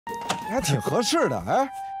还挺合适的，哎。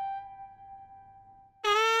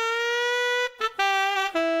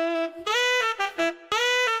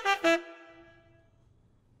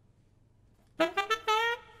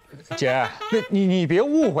姐，你别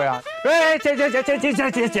误会啊！哎，姐，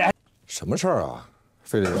什么事儿啊？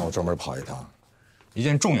非得让我专门跑一趟？一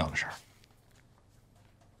件重要的事儿。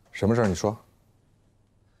什么事儿？你说。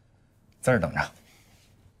在这等着。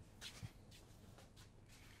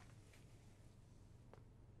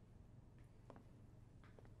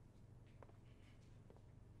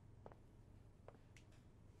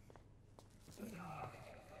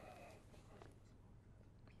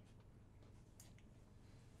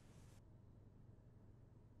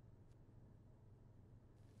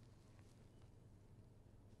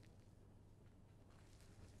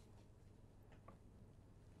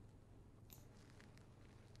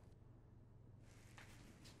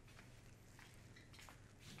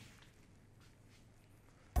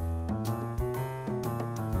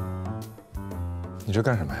你这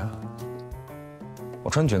干什么呀？我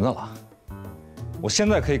穿裙子了，我现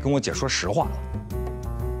在可以跟我姐说实话了。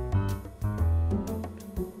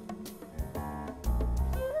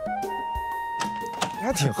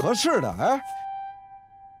还挺合适的，哎。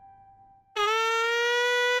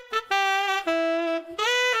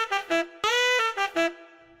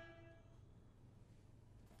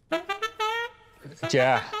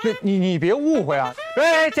姐，你别误会啊！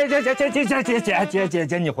哎，姐，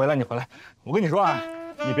你回来，我跟你说啊，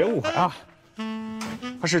你别误会啊，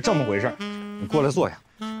他是这么回事，你过来坐下。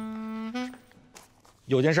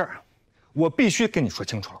有件事儿，我必须跟你说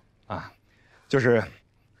清楚了啊，就是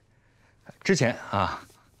之前啊，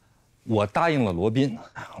我答应了罗宾，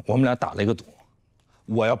我们俩打了一个赌，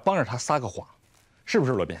我要帮着他撒个谎，是不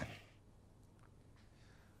是罗宾？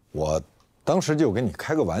我当时就跟你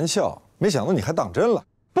开个玩笑。没想到你还当真了！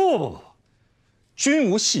不，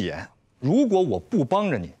君无戏言。如果我不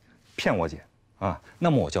帮着你骗我姐啊，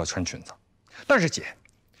那么我就要穿裙子。但是姐，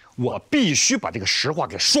我必须把这个实话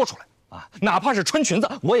给说出来啊，哪怕是穿裙子，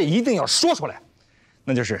我也一定要说出来。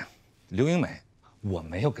那就是刘英美，我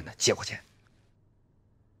没有跟她借过钱。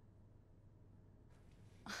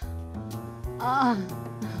啊，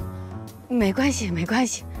没关系，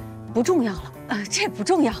不重要了。这不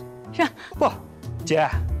重要，是吧？不，姐。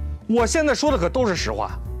我现在说的可都是实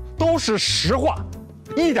话，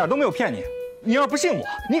一点都没有骗你。你要是不信我，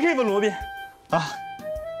你可以问罗宾，啊，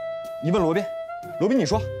你问罗宾，你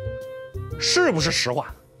说，是不是实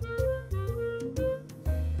话？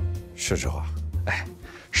是实话。哎，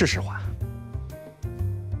是实话。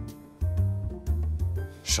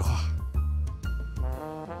实话。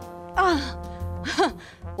啊，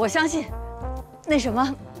我相信。那什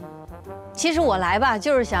么。其实我来吧，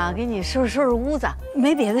就是想给你收拾屋子，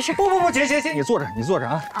没别的事儿。不，姐，你坐着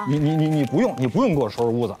啊！你不用给我收拾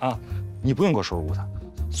屋子啊！你不用给我收拾屋子，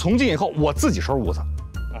从今以后我自己收拾屋子。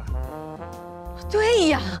啊，对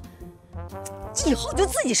呀，以后就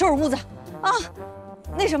自己收拾屋子啊。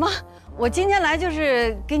那什么，我今天来就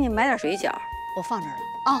是给你买点水饺，我放这儿了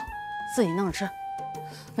啊，自己弄着吃。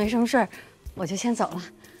没什么事儿，我就先走了。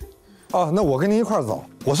哦，那我跟您一块儿走，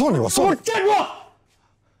我送你，我送你。站住！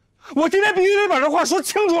我今天必须得把这话说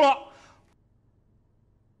清楚了。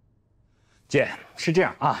姐，是这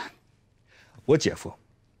样啊，我姐夫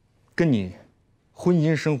跟你婚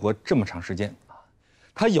姻生活这么长时间啊，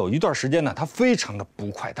他有一段时间呢，他非常的不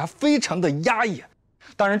快，他非常的压抑。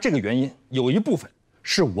当然，这个原因有一部分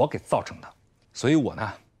是我给造成的，所以我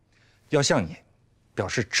呢，要向你表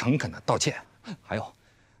示诚恳的道歉。还有，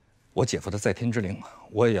我姐夫的在天之灵，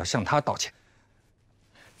我也要向他道歉。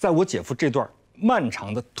在我姐夫这段漫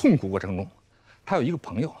长的痛苦过程中，他有一个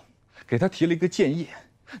朋友给他提了一个建议，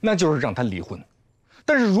那就是让他离婚。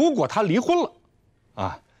但是如果他离婚了，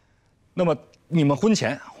啊，那么你们婚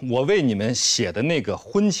前我为你们写的那个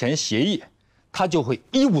婚前协议，他就会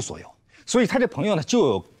一无所有。所以他这朋友呢，就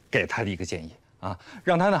有给他的一个建议啊，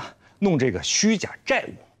让他呢弄这个虚假债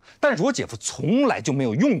务。但是我姐夫从来就没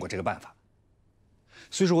有用过这个办法。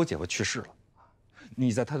虽说我姐夫去世了，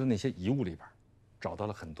你在他的那些遗物里边找到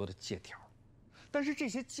了很多的借条。但是这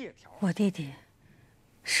些借条，我弟弟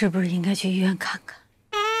是不是应该去医院看看？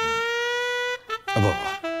啊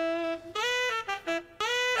不，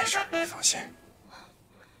没事，你放心。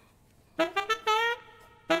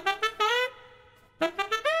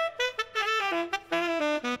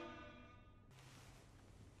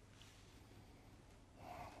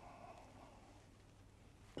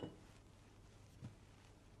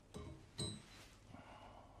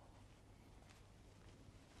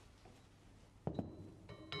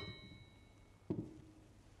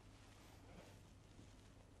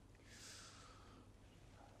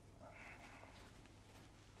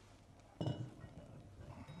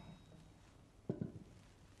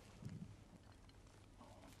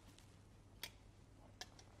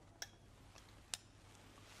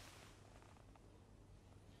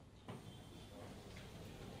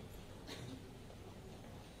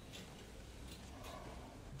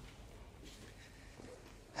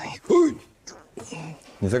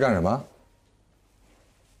你在干什么？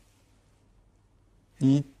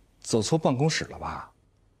你走错办公室了吧，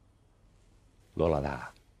罗老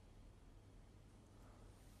大？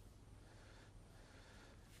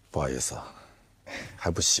不好意思啊，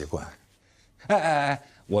还不习惯。哎，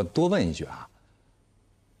我多问一句啊，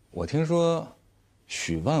我听说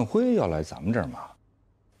许万辉要来咱们这儿吗？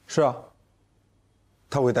是啊，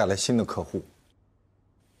他会带来新的客户。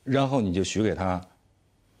然后你就许给他，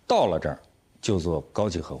到了这儿就做高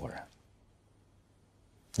级合伙人。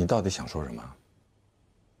你到底想说什么？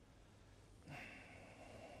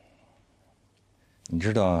你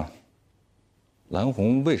知道蓝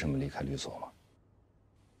红为什么离开律所吗？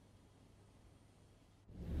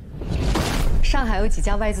上海有几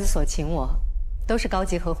家外资所请我，都是高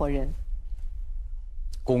级合伙人。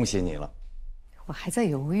恭喜你了。我还在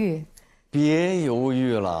犹豫。别犹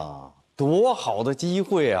豫了，多好的机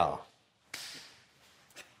会啊！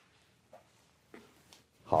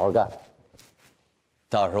好好干，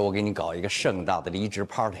到时候我给你搞一个盛大的离职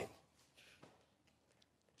party。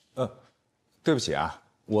对不起啊，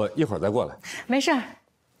我一会儿再过来。没事儿，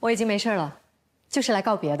我已经没事了，就是来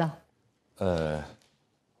告别的。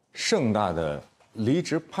盛大的离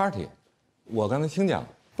职 party， 我刚才听见了。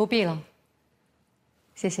不必了，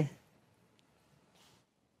谢谢。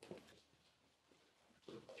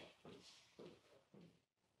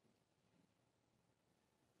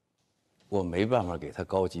我没办法给他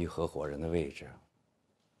高级合伙人的位置。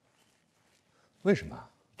为什么？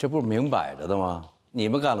这不是明摆着的吗？你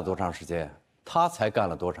们干了多长时间，他才干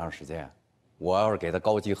了多长时间。我要是给他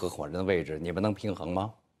高级合伙人的位置，你们能平衡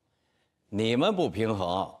吗？你们不平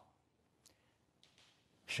衡，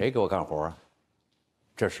谁给我干活啊？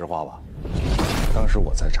这实话吧。当时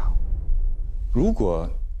我在场，如果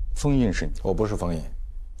封印是你，我不是封印。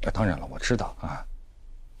当然了，我知道啊，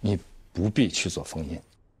你不必去做封印。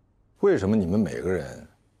为什么你们每个人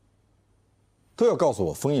都要告诉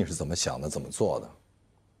我封印是怎么想的、怎么做的？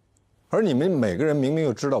而你们每个人明明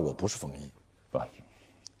又知道我不是封印。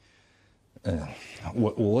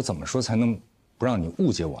我怎么说才能不让你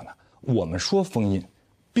误解我呢？我们说封印，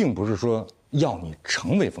并不是说要你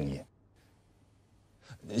成为封印。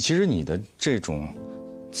其实你的这种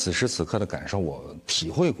此时此刻的感受，我体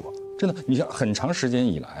会过。真的，你像很长时间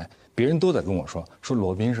以来，别人都在跟我说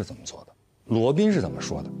罗宾是怎么做的，罗宾是怎么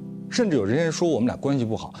说的，甚至有人说我们俩关系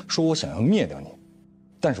不好，说我想要灭掉你。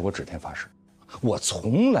但是我指天发誓，我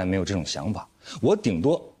从来没有这种想法，我顶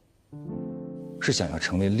多是想要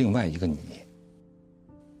成为另外一个你。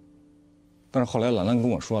但是后来兰兰跟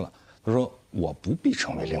我说了，她说我不必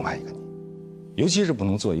成为另外一个你，尤其是不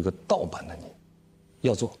能做一个盗版的你，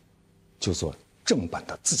要做就做正版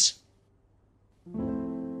的自己。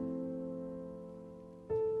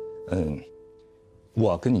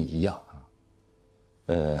我跟你一样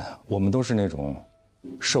啊，我们都是那种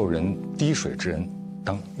受人滴水之恩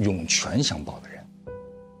当涌泉相报的人，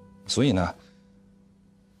所以呢，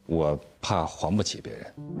我怕还不起别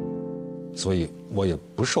人，所以我也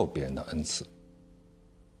不受别人的恩赐，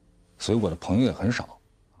所以我的朋友也很少。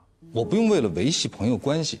我不用为了维系朋友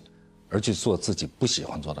关系而去做自己不喜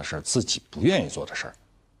欢做的事儿，自己不愿意做的事儿，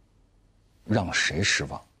让谁失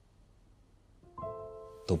望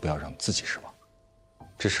都不要让自己失望，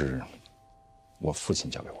这是我父亲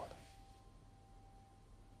教给我的。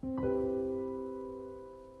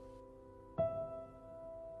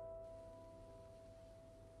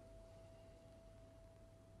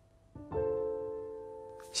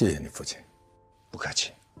谢谢你父亲。不客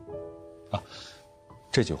气。啊，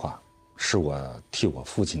这句话是我替我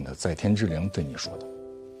父亲的在天之灵对你说的，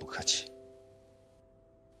不客气。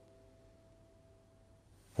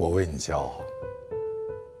我为你骄傲。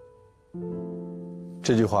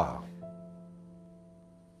这句话，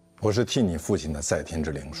我是替你父亲的在天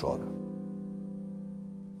之灵说的。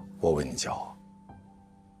我为你骄傲。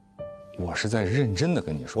我是在认真的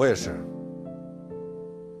跟你说。我也是，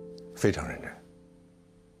非常认真。